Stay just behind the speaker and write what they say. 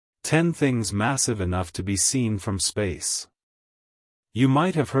10 things massive enough to be seen from space. You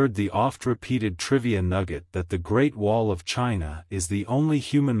might have heard the oft-repeated trivia nugget that the Great Wall of China is the only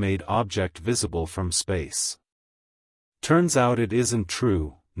human-made object visible from space. Turns out it isn't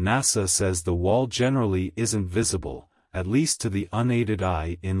true. NASA says the wall generally isn't visible, at least to the unaided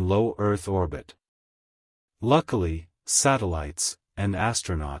eye in low Earth orbit. Luckily, satellites, and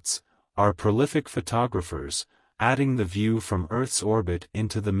astronauts, are prolific photographers, adding the view from Earth's orbit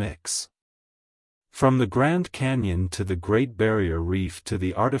into the mix. From the Grand Canyon to the Great Barrier Reef to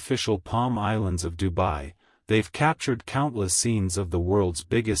the artificial Palm Islands of Dubai, they've captured countless scenes of the world's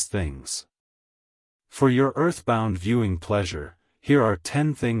biggest things. For your earthbound viewing pleasure, here are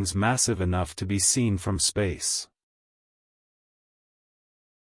 10 things massive enough to be seen from space.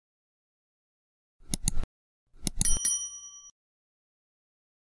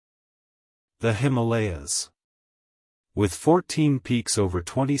 The Himalayas. With 14 peaks over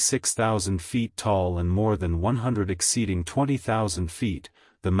 26,000 feet tall and more than 100 exceeding 20,000 feet,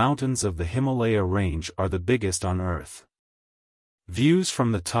 the mountains of the Himalaya range are the biggest on Earth. Views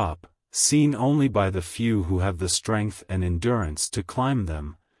from the top, seen only by the few who have the strength and endurance to climb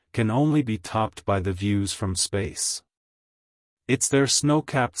them, can only be topped by the views from space. It's their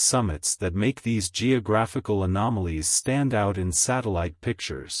snow-capped summits that make these geographical anomalies stand out in satellite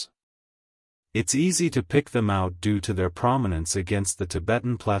pictures. It's easy to pick them out due to their prominence against the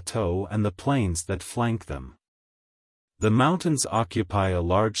Tibetan Plateau and the plains that flank them. The mountains occupy a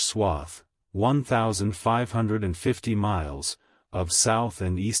large swath, 1,550 miles, of South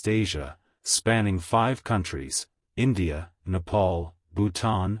and East Asia, spanning 5 countries, India, Nepal,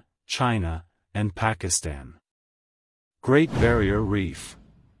 Bhutan, China, and Pakistan. Great Barrier Reef.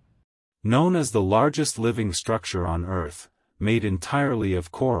 Known as the largest living structure on Earth, made entirely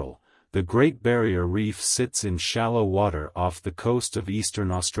of coral, the Great Barrier Reef sits in shallow water off the coast of eastern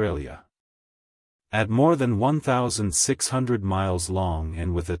Australia. At more than 1,600 miles long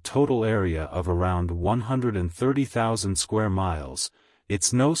and with a total area of around 130,000 square miles,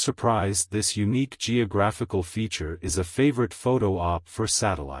 it's no surprise this unique geographical feature is a favorite photo op for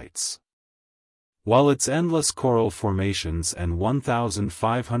satellites. While its endless coral formations and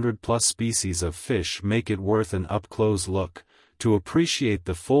 1,500+ species of fish make it worth an up-close look, to appreciate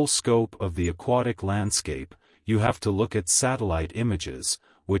the full scope of the aquatic landscape, you have to look at satellite images,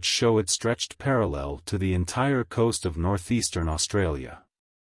 which show it stretched parallel to the entire coast of northeastern Australia.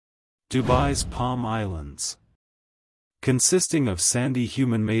 Dubai's Palm Islands. Consisting of sandy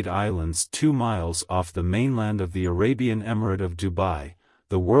human-made islands 2 miles off the mainland of the Arabian Emirate of Dubai,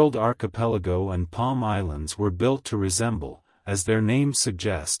 the world archipelago and Palm Islands were built to resemble, as their names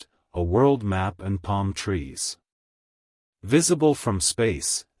suggest, a world map and palm trees. Visible from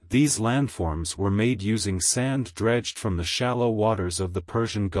space, these landforms were made using sand dredged from the shallow waters of the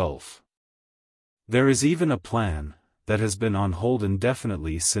Persian Gulf. There is even a plan, that has been on hold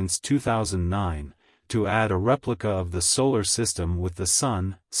indefinitely since 2009, to add a replica of the solar system with the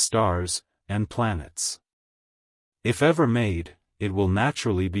sun, stars, and planets. If ever made, it will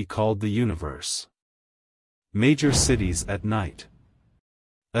naturally be called the universe. Major cities at night.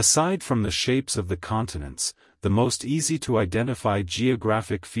 Aside from the shapes of the continents, the most easy to identify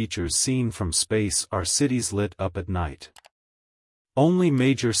geographic features seen from space are cities lit up at night. Only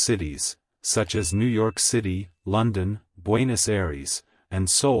major cities, such as New York City, London, Buenos Aires, and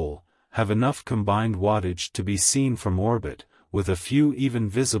Seoul, have enough combined wattage to be seen from orbit, with a few even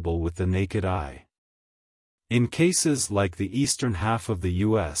visible with the naked eye. In cases like the eastern half of the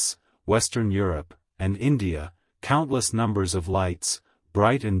US, Western Europe, and India, countless numbers of lights,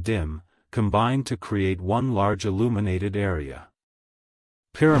 bright and dim, combine to create one large illuminated area.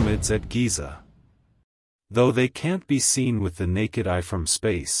 Pyramids at Giza. Though they can't be seen with the naked eye from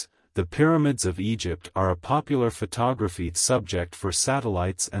space, the pyramids of Egypt are a popular photography subject for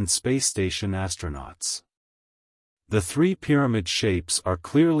satellites and space station astronauts. The 3 pyramid shapes are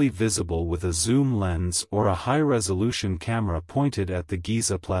clearly visible with a zoom lens or a high-resolution camera pointed at the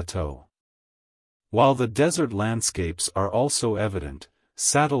Giza Plateau. While the desert landscapes are also evident,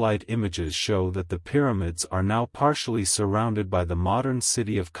 satellite images show that the pyramids are now partially surrounded by the modern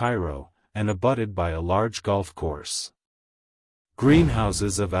city of Cairo, and abutted by a large golf course.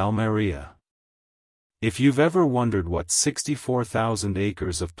 Greenhouses of Almeria. If you've ever wondered what 64,000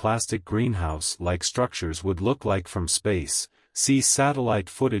 acres of plastic greenhouse-like structures would look like from space, see satellite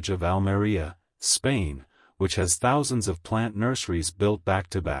footage of Almeria, Spain, which has thousands of plant nurseries built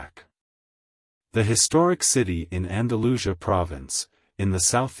back-to-back. The historic city in Andalusia province, in the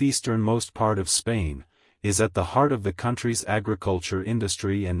southeasternmost part of Spain, is at the heart of the country's agriculture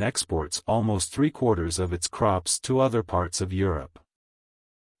industry and exports almost 3/4 of its crops to other parts of Europe.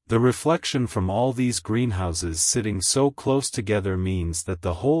 The reflection from all these greenhouses sitting so close together means that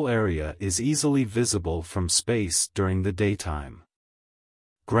the whole area is easily visible from space during the daytime.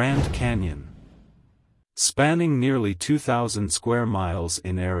 Grand Canyon. Spanning nearly 2,000 square miles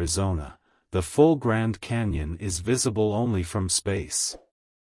in Arizona, the full Grand Canyon is visible only from space.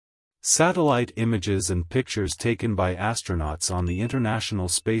 Satellite images and pictures taken by astronauts on the International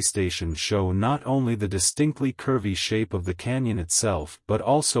Space Station show not only the distinctly curvy shape of the canyon itself but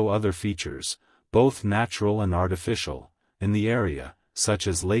also other features, both natural and artificial, in the area, such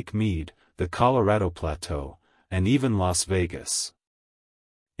as Lake Mead, the Colorado Plateau, and even Las Vegas.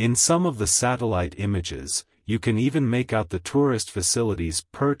 In some of the satellite images, you can even make out the tourist facilities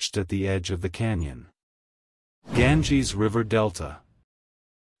perched at the edge of the canyon. Ganges River Delta.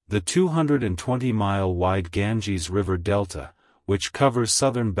 The 220-mile-wide Ganges River Delta, which covers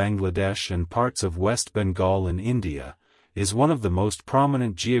southern Bangladesh and parts of West Bengal in India, is one of the most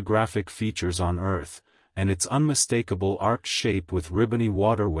prominent geographic features on Earth, and its unmistakable arced shape with ribbony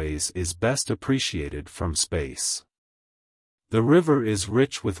waterways is best appreciated from space. The river is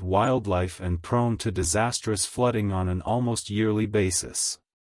rich with wildlife and prone to disastrous flooding on an almost yearly basis.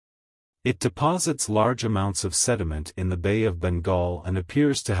 It deposits large amounts of sediment in the Bay of Bengal and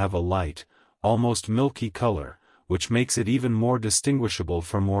appears to have a light, almost milky color, which makes it even more distinguishable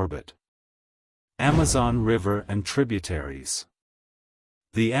from orbit. Amazon River and tributaries.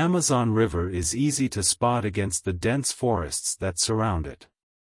 The Amazon River is easy to spot against the dense forests that surround it.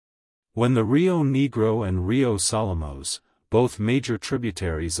 When the Rio Negro and Rio Solomos, both major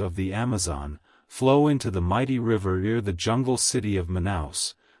tributaries of the Amazon, flow into the mighty river near the jungle city of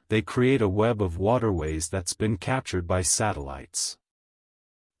Manaus, they create a web of waterways that's been captured by satellites.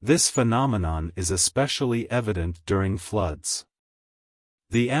 This phenomenon is especially evident during floods.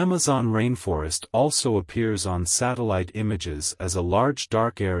 The Amazon rainforest also appears on satellite images as a large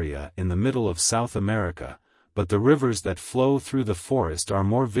dark area in the middle of South America, but the rivers that flow through the forest are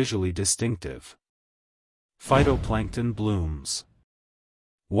more visually distinctive. Phytoplankton blooms.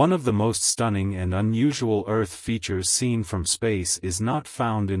 One of the most stunning and unusual Earth features seen from space is not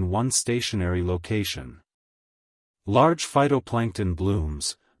found in one stationary location. Large phytoplankton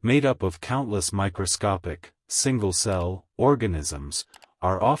blooms, made up of countless microscopic, single-cell organisms,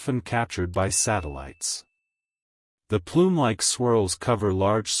 are often captured by satellites. The plume-like swirls cover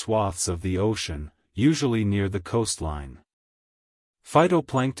large swaths of the ocean, usually near the coastline.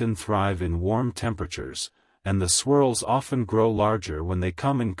 Phytoplankton thrive in warm temperatures, and the swirls often grow larger when they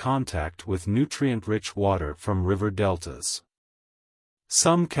come in contact with nutrient-rich water from river deltas.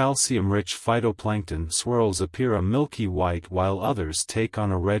 Some calcium-rich phytoplankton swirls appear a milky white while others take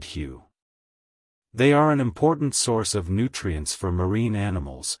on a red hue. They are an important source of nutrients for marine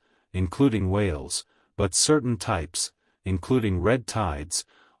animals, including whales, but certain types, including red tides,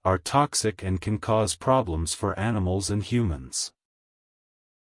 are toxic and can cause problems for animals and humans.